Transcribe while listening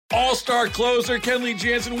All-star closer Kenley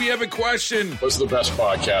Jansen, we have a question. What's the best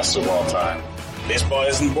podcast of all time? Baseball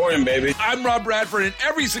isn't boring, baby. I'm Rob Bradford, and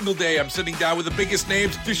every single day I'm sitting down with the biggest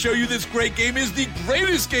names to show you this great game is the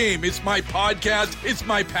greatest game. It's my podcast. It's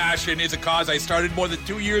my passion. It's a cause I started more than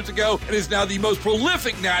 2 years ago and is now the most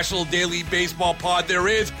prolific national daily baseball pod there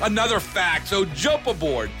is. Another fact. So jump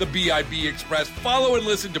aboard the BIB Express. Follow and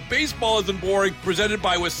listen to Baseball Isn't Boring, presented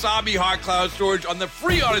by Wasabi Hot Cloud Storage on the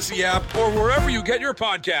free Odyssey app or wherever you get your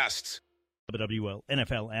podcasts. WWL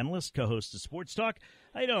NFL analyst, co-host of Sports Talk.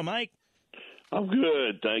 How you doing, Mike? I'm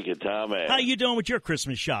good, thank you, Tommy. How you doing with your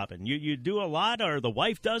Christmas shopping? You do a lot, or the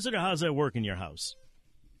wife does it, or how's that work in your house?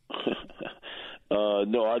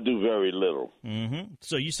 No, I do very little. Mm-hmm.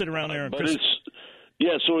 So you sit around there on but Christmas.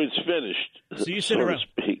 So it's finished. So you sit around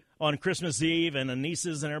on Christmas Eve, and the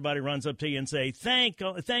nieces and everybody runs up to you and say, "Thank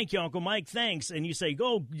you, Uncle Mike. Thanks." And you say,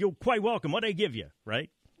 "Go, you're quite welcome. What I give you?" Right?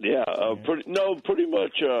 Yeah. Pretty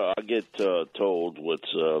much. I get told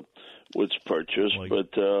what's purchased,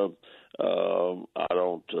 but. I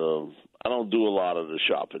don't do a lot of the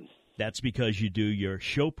shopping. That's because you do your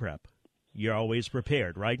show prep. You're always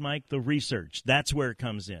prepared, right, Mike? The research. That's where it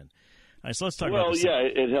comes in. All right, so let's talk about this. Well,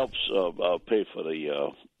 yeah, it helps pay for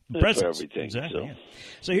for everything. Exactly.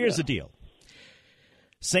 So here's the deal.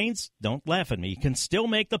 Saints, don't laugh at me, can still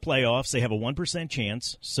make the playoffs. They have a 1%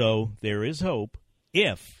 chance, so there is hope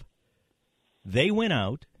if they win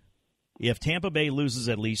out. If Tampa Bay loses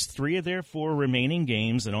at least 3 of their 4 remaining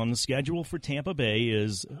games, and on the schedule for Tampa Bay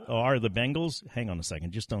are the Bengals. Hang on a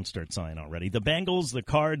second. Just don't start sighing already. The Bengals, the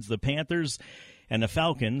Cards, the Panthers, and the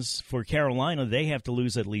Falcons. For Carolina, they have to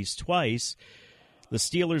lose at least twice. The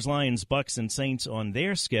Steelers, Lions, Bucks, and Saints on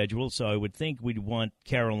their schedule, so I would think we'd want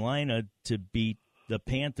Carolina to beat the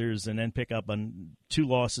Panthers and then pick up on 2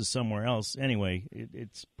 losses somewhere else. Anyway,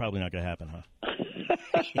 it's probably not going to happen, huh?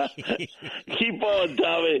 Keep on,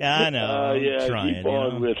 Tommy. I know. Trying, keep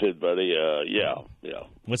on with it, buddy. Yeah.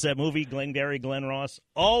 What's that movie? Glengarry Glen Ross.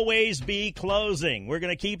 Always be closing. We're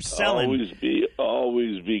going to keep selling.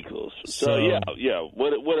 Always be close. So yeah.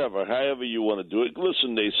 Whatever. However you want to do it.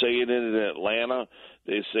 Listen, they say it in Atlanta.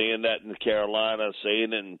 They're saying that in Carolina.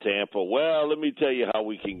 Saying it in Tampa. Well, let me tell you how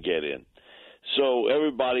we can get in. So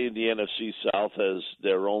everybody in the NFC South has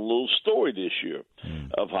their own little story this year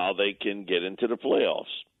of how they can get into the playoffs.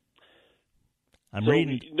 I'm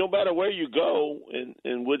reading. No matter where you go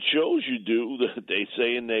and what shows you do, they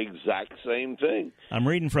say in the exact same thing. I'm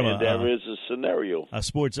reading from there is a scenario. A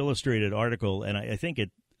Sports Illustrated article, and I think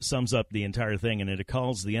it sums up the entire thing, and it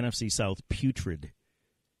calls the NFC South putrid.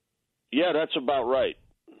 Yeah, that's about right.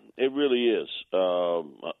 It really is.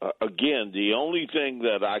 Again, the only thing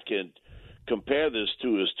that I can compare this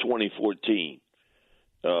to is 2014,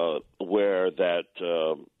 where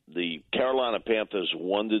the Carolina Panthers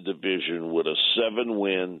won the division with a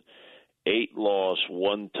 7-win, 8-loss,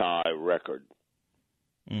 1-tie record.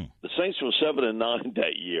 The Saints were 7-9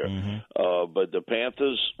 that year, but the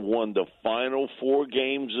Panthers won the final 4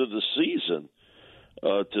 games of the season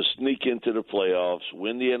to sneak into the playoffs,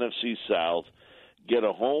 win the NFC South, get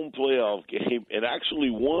a home playoff game, and actually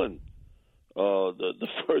won the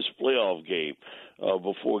first playoff game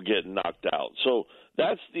before getting knocked out. So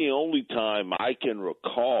that's the only time I can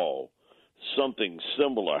recall something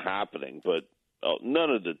similar happening, but none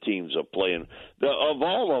of the teams are playing. Of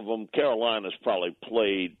all of them, Carolina's probably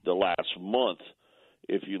played the last month,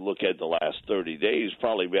 if you look at the last 30 days,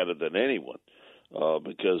 probably better than anyone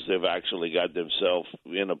because they've actually got themselves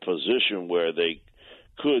in a position where they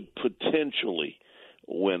could potentially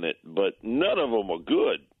win it, but none of them are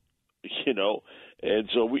good. And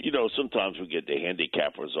so sometimes we get the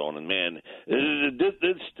handicappers on, and man,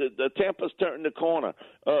 the Tampa's turning the corner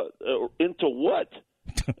into what?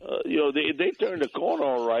 They turned the corner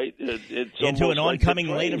all right. It's into an oncoming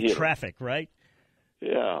lane of here. Traffic, right?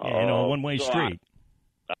 Yeah, a one-way street.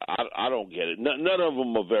 I don't get it. None of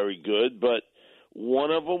them are very good, but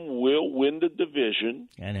one of them will win the division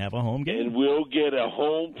and have a home game, and we'll get a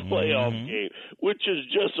home playoff game, which is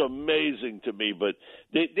just amazing to me. But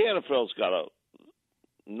the NFL's got to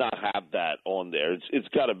not have that on there. It's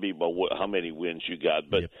got to be by how many wins you got.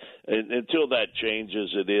 But until that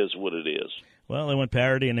changes, it is what it is. Well, they want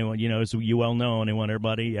parity, and they want, as you well know, and they want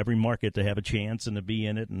every market to have a chance and to be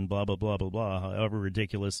in it, and blah blah blah blah blah. However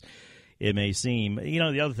ridiculous it may seem,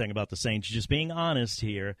 the other thing about the Saints, just being honest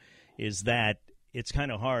here, is that it's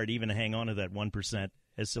kind of hard even to hang on to that 1%,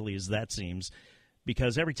 as silly as that seems,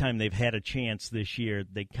 because every time they've had a chance this year,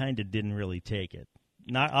 they kind of didn't really take it.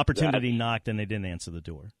 Opportunity knocked, and they didn't answer the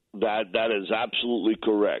door. That is absolutely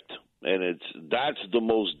correct, and that's the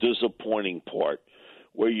most disappointing part,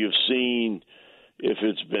 where you've seen, if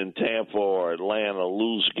it's been Tampa or Atlanta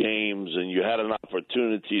lose games and you had an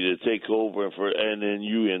opportunity to take over and then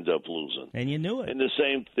you end up losing. And you knew it. And the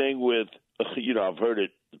same thing with, I've heard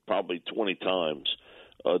it probably 20 times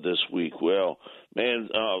this week. Well, man,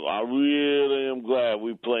 I really am glad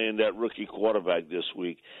we're playing that rookie quarterback this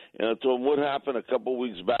week. And I told him what happened a couple of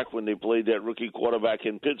weeks back when they played that rookie quarterback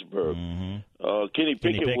in Pittsburgh. Mm-hmm. Kenny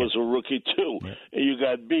Pickett was a rookie too, and you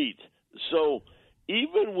got beat. So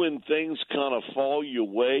even when things kind of fall your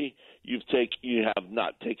way, you have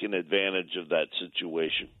not taken advantage of that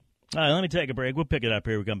situation. All right, let me take a break. We'll pick it up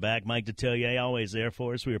here. We come back. Mike Detillier, always there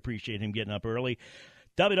for us. We appreciate him getting up early.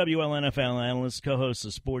 WWL NFL analyst, co-host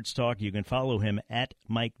of Sports Talk. You can follow him at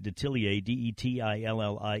Mike Detillier,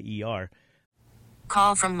 Detillier.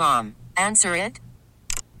 Call from mom. Answer it.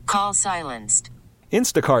 Call silenced.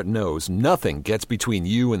 Instacart knows nothing gets between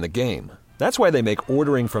you and the game. That's why they make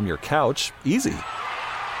ordering from your couch easy.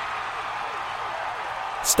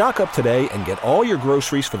 Stock up today and get all your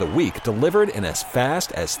groceries for the week delivered in as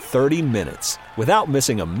fast as 30 minutes without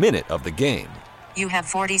missing a minute of the game. You have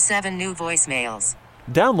 47 new voicemails.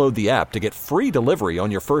 Download the app to get free delivery on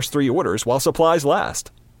your first 3 orders while supplies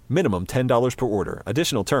last. Minimum $10 per order.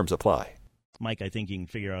 Additional terms apply. Mike, I think you can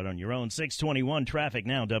figure out on your own. 621 traffic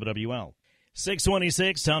now, WWL.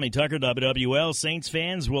 626, Tommy Tucker, WWL. Saints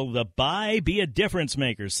fans, will the bye be a difference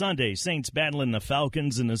maker? Sunday, Saints battling the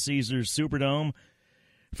Falcons in the Caesars Superdome.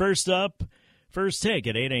 First up, first take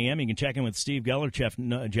at 8 a.m. You can check in with Steve Geller,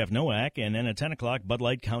 Jeff Nowak, and then at 10 o'clock, Bud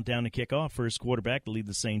Light countdown to kickoff. First quarterback to lead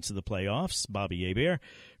the Saints to the playoffs, Bobby Hebert.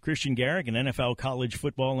 Christian Garrick, an NFL college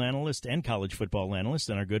football analyst, and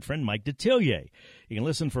our good friend Mike Detillier. You can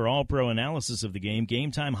listen for all-pro analysis of the game. Game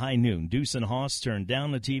time, high noon. Deuce and Hoss turn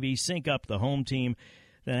down the TV, sync up the home team.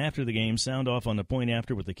 Then after the game, sound off on the point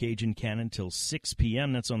after with the Cajun Cannon till 6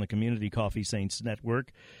 p.m. That's on the Community Coffee Saints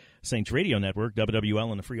Network. Saints Radio Network,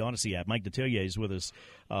 WWL, and the free Odyssey app. Mike Detillier is with us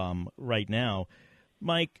right now.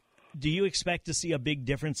 Mike, do you expect to see a big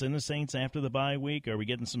difference in the Saints after the bye week? Are we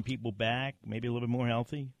getting some people back, maybe a little bit more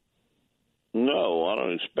healthy? No, I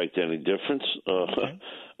don't expect any difference. Okay.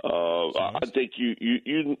 I think you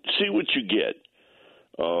see what you get,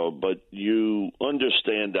 but you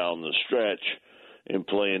understand down the stretch in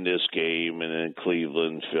playing this game and then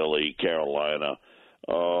Cleveland, Philly, Carolina.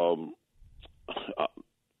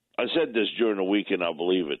 I said this during the week, and I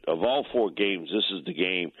believe it. Of all 4 games, this is the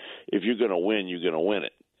game. If you're going to win, you're going to win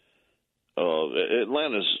it.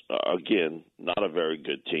 Atlanta's, again, not a very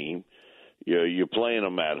good team. You're playing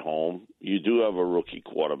them at home. You do have a rookie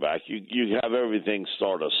quarterback. You have everything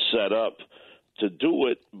sort of set up to do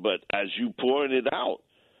it, but as you pointed out,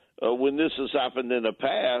 when this has happened in the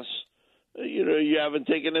past, you haven't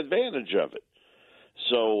taken advantage of it.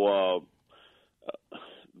 So,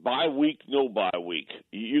 bye week, no bye week.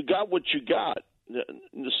 You got what you got.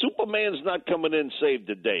 The Superman's not coming in save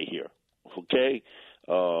the day here, okay?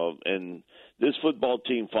 And this football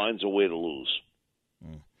team finds a way to lose.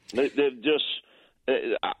 They're just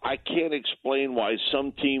I can't explain why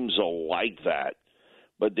some teams are like that,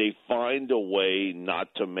 but they find a way not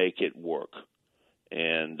to make it work.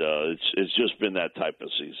 And it's just been that type of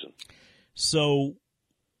season. So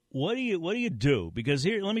what do you do? Because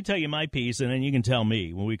here, let me tell you my piece, and then you can tell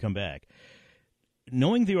me when we come back.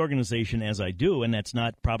 Knowing the organization as I do, and that's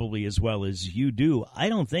not probably as well as you do, I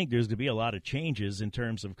don't think there's going to be a lot of changes in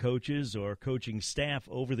terms of coaches or coaching staff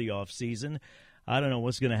over the offseason. I don't know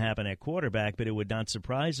what's going to happen at quarterback, but it would not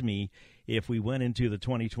surprise me if we went into the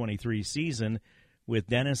 2023 season with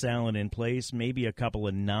Dennis Allen in place, maybe a couple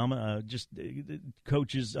of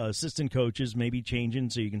coaches, assistant coaches, maybe changing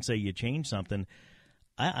so you can say you changed something.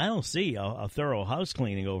 I don't see a thorough house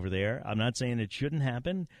cleaning over there. I'm not saying it shouldn't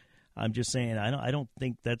happen. I'm just saying I don't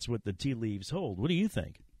think that's what the tea leaves hold. What do you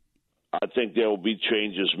think? I think there will be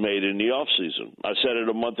changes made in the offseason. I said it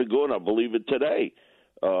a month ago, and I believe it today.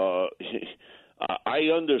 I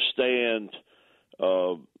understand,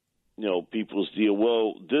 people's deal.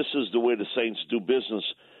 Well, this is the way the Saints do business.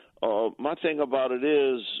 My thing about it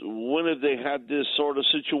is, when have they had this sort of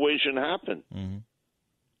situation happen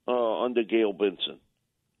under Gayle Benson?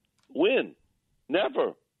 When?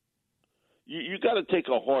 Never. You got to take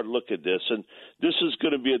a hard look at this, and this is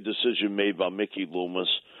going to be a decision made by Mickey Loomis,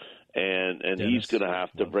 and he's going to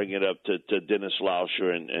have to bring it up to Dennis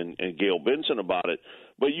Lauscher and Gayle Benson about it.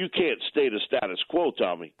 But you can't stay the status quo,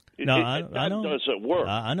 Tommy. I know. That doesn't work.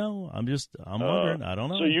 I know. I'm wondering. I don't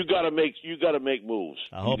know. So you got to make moves.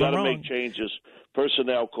 I hope you got to I'm wrong. make changes,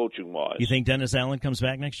 personnel, coaching wise. You think Dennis Allen comes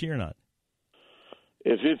back next year or not?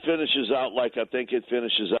 If it finishes out like I think it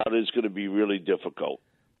finishes out, it's going to be really difficult.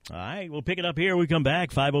 All right, we'll pick it up here. We come back,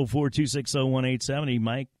 504-260-1870.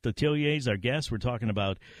 Mike Detillier is our guest. We're talking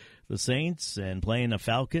about the Saints and playing the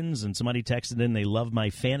Falcons, and somebody texted in they love my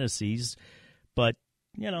fantasies, but,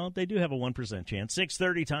 you know, they do have a 1% chance.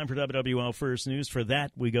 6:30, time for WWL First News. For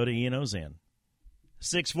that, we go to Ian Ozan.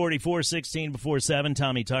 6:44, 16 before 7,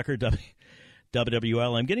 Tommy Tucker,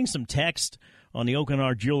 WWL. I'm getting some text on the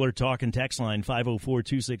Oakenar Jeweler talk and text line,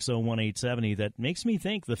 504-260-1870, that makes me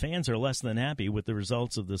think the fans are less than happy with the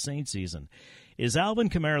results of the Saints season. Is Alvin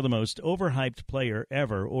Kamara the most overhyped player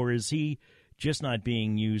ever, or is he just not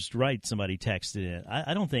being used right? Somebody texted in.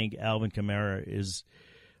 I don't think Alvin Kamara is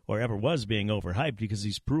or ever was being overhyped because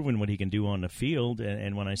he's proven what he can do on the field.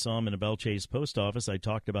 And when I saw him in the Bell Chase post office, I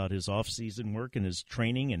talked about his off-season work and his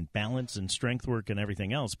training and balance and strength work and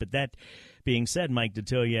everything else. But that being said, Mike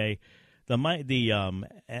Detillier,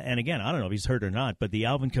 and again, I don't know if he's hurt or not, but the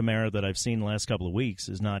Alvin Kamara that I've seen the last couple of weeks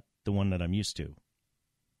is not the one that I'm used to.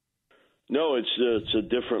 No, it's a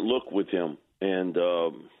different look with him, and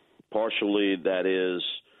partially that is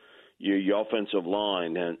your offensive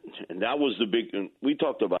line, and that was the big. We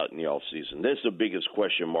talked about in the offseason. That's the biggest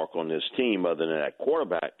question mark on this team, other than that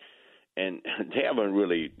quarterback, and they haven't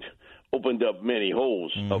really opened up many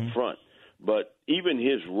holes up front. But even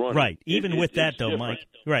his running, right? Even with that, though, different. Mike,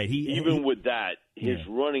 right? With that, his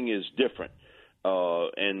running is different,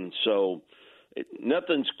 and so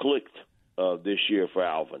nothing's clicked this year for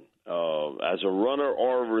Alvin as a runner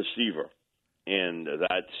or a receiver, and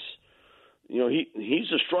that's he's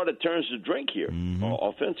the straw that turns the drink here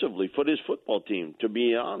offensively for this football team. To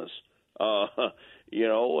be honest, and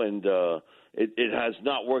it has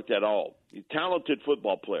not worked at all. Talented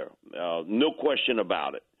football player, no question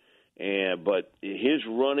about it. But his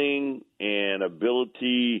running and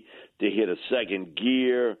ability to hit a second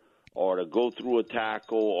gear or to go through a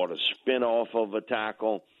tackle or to spin off of a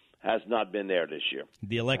tackle has not been there this year.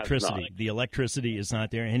 The electricity is not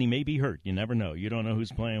there, and he may be hurt. You never know. You don't know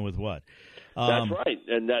who's playing with what. That's right,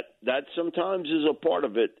 and that sometimes is a part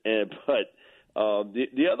of it. But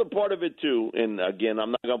the other part of it too, and again,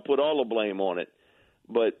 I'm not going to put all the blame on it,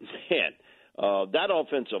 but man. That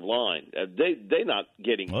offensive line, they're not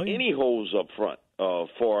getting any holes up front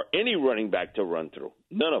for any running back to run through.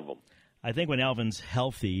 None of them. I think when Alvin's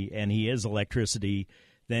healthy and he is electricity,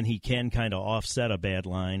 then he can kind of offset a bad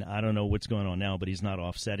line. I don't know what's going on now, but he's not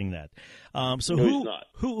offsetting that.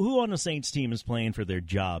 Who on the Saints team is playing for their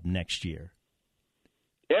job next year?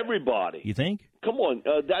 Everybody. You think? Come on,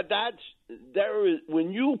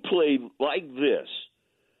 when you play like this,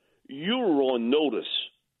 you're on notice.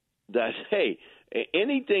 That, hey,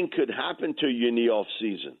 anything could happen to you in the off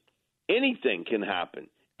season. Anything can happen.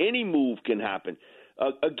 Any move can happen.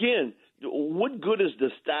 Again, what good is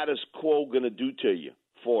the status quo going to do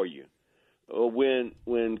for you?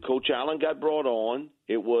 When Coach Allen got brought on,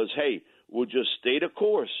 it was, hey, we'll just stay the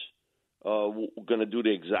course. We're going to do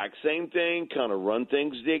the exact same thing, kind of run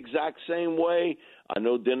things the exact same way. I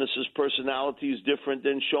know Dennis's personality is different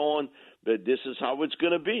than Sean, but this is how it's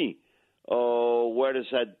going to be.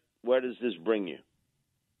 Where does this bring you?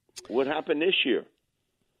 What happened this year?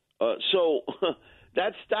 So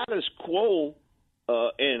that status quo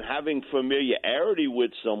and having familiarity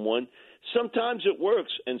with someone, sometimes it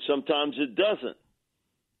works and sometimes it doesn't.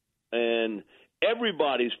 And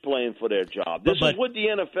everybody's playing for their job. This is what the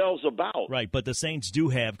NFL's about. Right, but the Saints do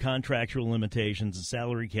have contractual limitations and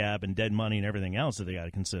salary cap and dead money and everything else that they got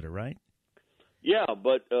to consider, right? Yeah,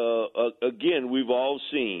 but again, we've all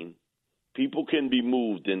seen people can be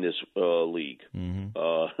moved in this league,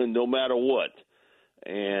 no matter what.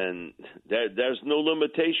 And there's no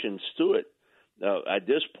limitations to it at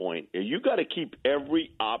this point. You got to keep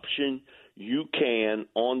every option you can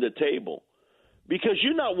on the table because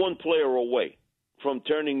you're not one player away from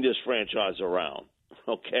turning this franchise around,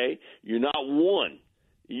 okay? You're not one.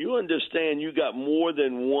 You understand you got more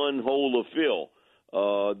than one hole to fill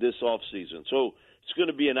this offseason. So it's going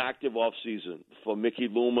to be an active offseason for Mickey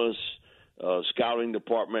Loomis, scouting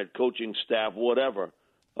department, coaching staff, whatever.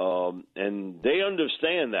 And they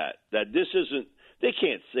understand that this isn't – they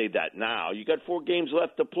can't say that now. You got 4 games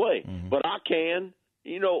left to play. But I can.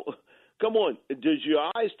 Come on. Does your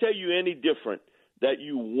eyes tell you any different that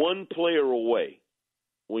you one player away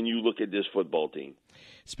when you look at this football team?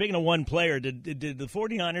 Speaking of one player, did the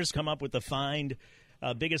 49ers come up with the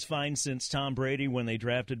biggest find since Tom Brady when they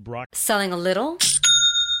drafted Brock? Selling a little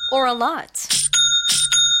or a lot?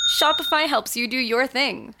 Shopify helps you do your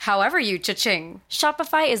thing, however you cha-ching.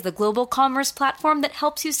 Shopify is the global commerce platform that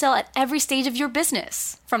helps you sell at every stage of your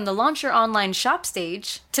business. From the launch your online shop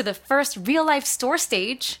stage, to the first real-life store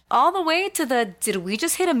stage, all the way to the did we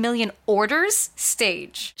just hit 1 million orders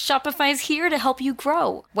stage. Shopify's here to help you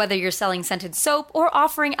grow. Whether you're selling scented soap or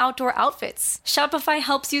offering outdoor outfits, Shopify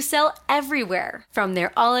helps you sell everywhere. From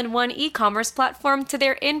their all-in-one e-commerce platform to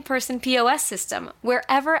their in-person POS system,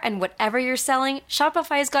 wherever and whatever you're selling,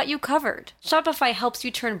 Shopify's got you covered. Shopify helps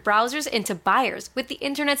you turn browsers into buyers with the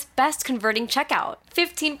internet's best converting checkout.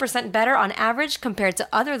 15% better on average compared to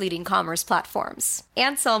other leading commerce platforms.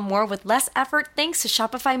 And sell more with less effort thanks to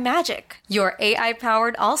Shopify Magic, your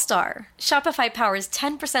AI-powered all-star. Shopify powers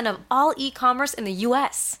 10% of all e-commerce in the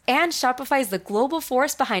U.S. And Shopify is the global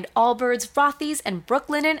force behind Allbirds, Rothy's, and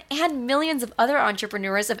Brooklinen, and millions of other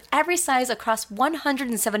entrepreneurs of every size across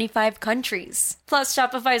 175 countries. Plus,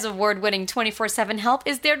 Shopify's award-winning 24/7 help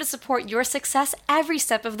is there to support your success every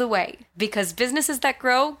step of the way. Because businesses that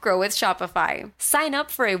grow with Shopify. Sign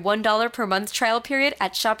up for a $1 per month trial period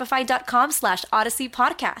at shopify.com/Odyssey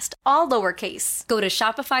Podcast, all lowercase. Go to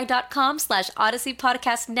shopify.com/Odyssey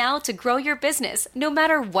Podcast now to grow your business, no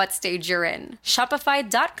matter what stage you're in.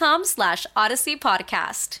 Shopify.com/Odyssey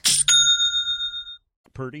Podcast.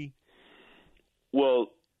 Purdy?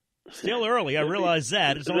 Well, still early. I realize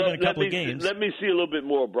that. It's only been a couple of games. Let me see a little bit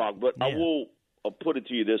more of Brock, but Yeah. I'll put it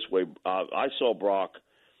to you this way. I saw Brock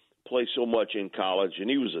play so much in college, and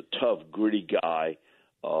he was a tough, gritty guy,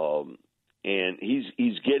 and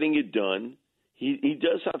he's getting it done. He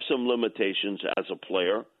does have some limitations as a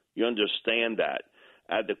player. You understand that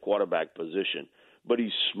at the quarterback position. But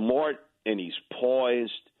he's smart, and he's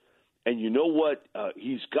poised. And you know what?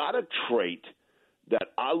 He's got a trait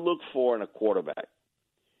that I look for in a quarterback.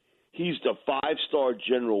 He's the 5-star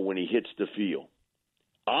general when he hits the field.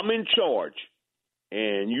 I'm in charge,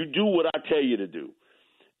 and you do what I tell you to do.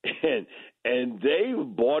 And they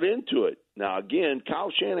bought into it. Now, again, Kyle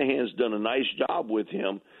Shanahan's done a nice job with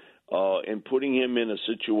him in putting him in a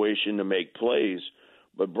situation to make plays.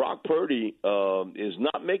 But Brock Purdy is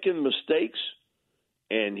not making mistakes,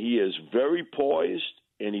 and he is very poised,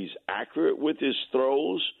 and he's accurate with his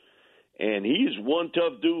throws, and he's one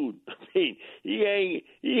tough dude. I mean,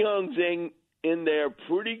 he hung in there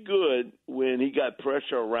pretty good when he got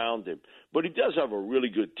pressure around him. But he does have a really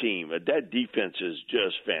good team. That defense is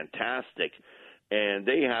just fantastic. And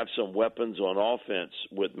they have some weapons on offense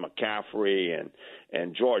with McCaffrey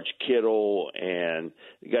and George Kittle, and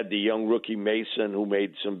you got the young rookie Mason who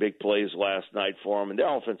made some big plays last night for him. And their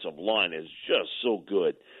offensive line is just so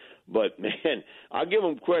good. But, man, I'll give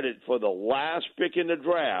them credit for the last pick in the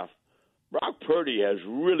draft. Brock Purdy has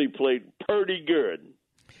really played pretty good.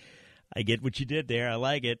 I get what you did there. I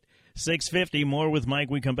like it. 6:50, more with Mike.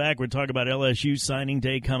 We come back. We're talking about LSU signing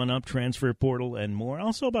day coming up, transfer portal, and more.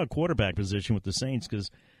 Also about quarterback position with the Saints, because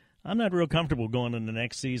I'm not real comfortable going into the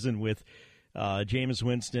next season with Jameis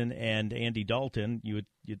Winston and Andy Dalton. You'd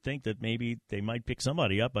think that maybe they might pick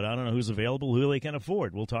somebody up, but I don't know who's available, who they can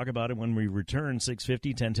afford. We'll talk about it when we return.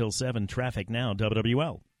 6:50, 10 till 7. Traffic now,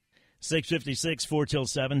 WWL. 6:56, 4 till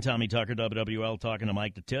 7. Tommy Tucker, WWL, talking to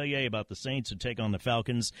Mike Detillier about the Saints who take on the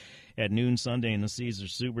Falcons at noon Sunday in the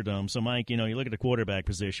Caesars Superdome. So, Mike, you look at the quarterback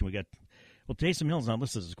position. We got, Taysom Hill's not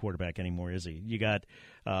listed as a quarterback anymore, is he? You got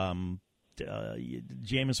Jameis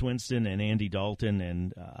Winston and Andy Dalton,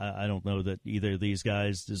 and I don't know that either of these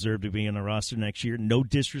guys deserve to be on the roster next year. No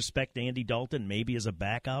disrespect to Andy Dalton, maybe as a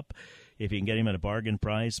backup if you can get him at a bargain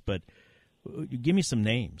price, but give me some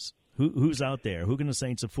names. Who's out there? Who can the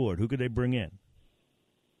Saints afford? Who could they bring in?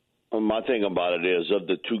 My thing about it is, of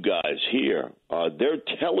the two guys here, they're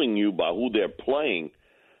telling you by who they're playing,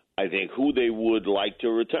 I think, who they would like to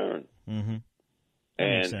return. Mm-hmm.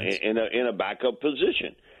 And in a backup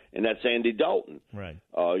position. And that's Andy Dalton. Right.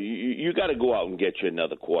 You got to go out and get you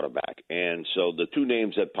another quarterback. And so the two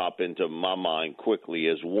names that pop into my mind quickly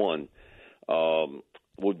is one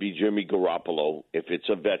would be Jimmy Garoppolo, if it's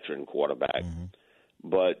a veteran quarterback. Mm-hmm.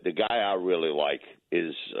 But the guy I really like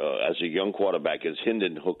is, as a young quarterback, is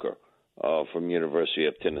Hendon Hooker from University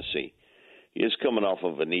of Tennessee. He is coming off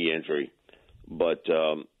of a knee injury, but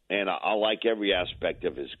and I like every aspect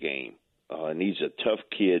of his game. And he's a tough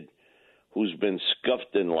kid who's been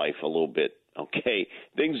scuffed in life a little bit. Okay,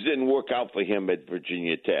 things didn't work out for him at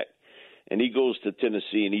Virginia Tech, and he goes to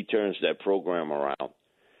Tennessee and he turns that program around.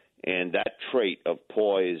 And that trait of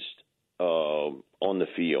poised on the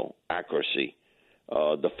field, accuracy.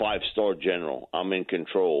 The 5-star general, I'm in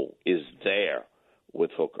control, is there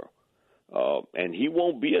with Hooker. And he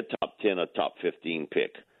won't be a top 10 or top 15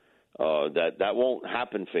 pick. That won't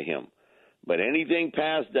happen for him. But anything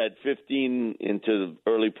past that 15 into the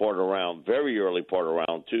early part of round, very early part of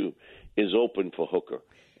round 2, is open for Hooker.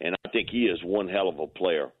 And I think he is one hell of a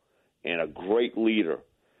player and a great leader.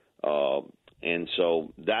 And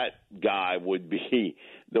so that guy would be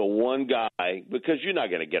the one guy, because you're not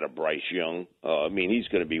going to get a Bryce Young. He's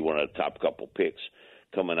going to be one of the top couple picks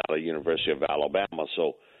coming out of the University of Alabama.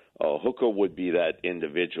 So Hooker would be that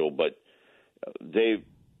individual. But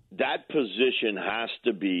that position has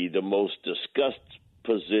to be the most discussed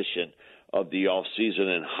position of the offseason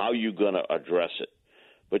and how you're going to address it.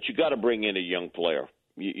 But you got to bring in a young player.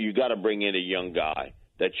 You got to bring in a young guy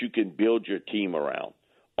that you can build your team around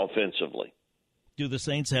offensively. Do the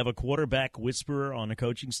Saints have a quarterback whisperer on the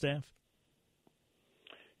coaching staff?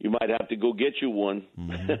 You might have to go get you one,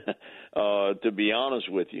 to be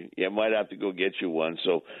honest with you. You might have to go get you one.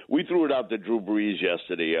 So we threw it out to Drew Brees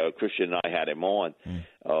yesterday. Christian and I had him on,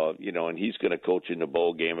 and he's going to coach in the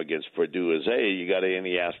bowl game against Purdue. Hey, you got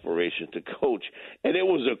any aspiration to coach? And it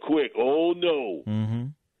was a quick, oh, no.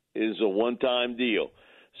 It's a one-time deal.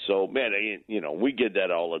 So, man, we get that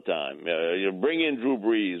all the time. Bring in Drew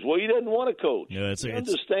Brees. Well, he doesn't want to coach. Yeah, he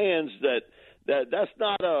understands that's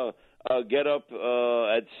not a get up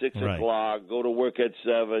at 6 o'clock, go to work at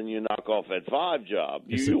 7, you knock off at 5 job.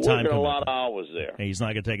 You're working a lot of hours there. Hey, he's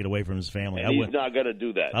not going to take it away from his family. And he's not going to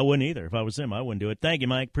do that. I wouldn't either. If I was him, I wouldn't do it. Thank you,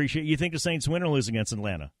 Mike. Appreciate it. You think the Saints win or lose against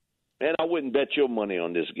Atlanta? Man, I wouldn't bet your money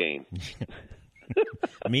on this game.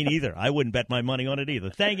 Me neither. I wouldn't bet my money on it either.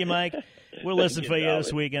 Thank you, Mike. We'll listen for you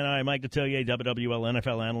this weekend. All right, Mike Detillier, WWL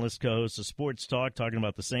NFL analyst, co-host of Sports Talk, talking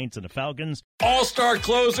about the Saints and the Falcons. All-star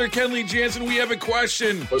closer Kenley Jansen, we have a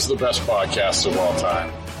question. What's the best podcast of all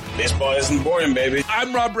time? Baseball isn't boring, baby.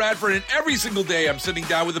 I'm Rob Bradford, and every single day I'm sitting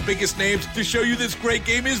down with the biggest names to show you this great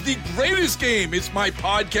game is the greatest game. It's my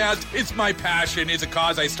podcast. It's my passion. It's a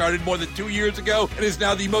cause I started more than 2 years ago and is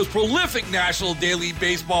now the most prolific national daily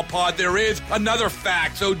baseball pod there is. Another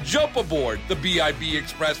fact, so jump aboard the BIB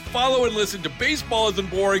Express. Follow and listen to Baseball Isn't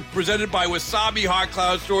Boring, presented by Wasabi Hot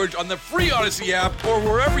Cloud Storage on the free Odyssey app or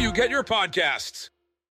wherever you get your podcasts.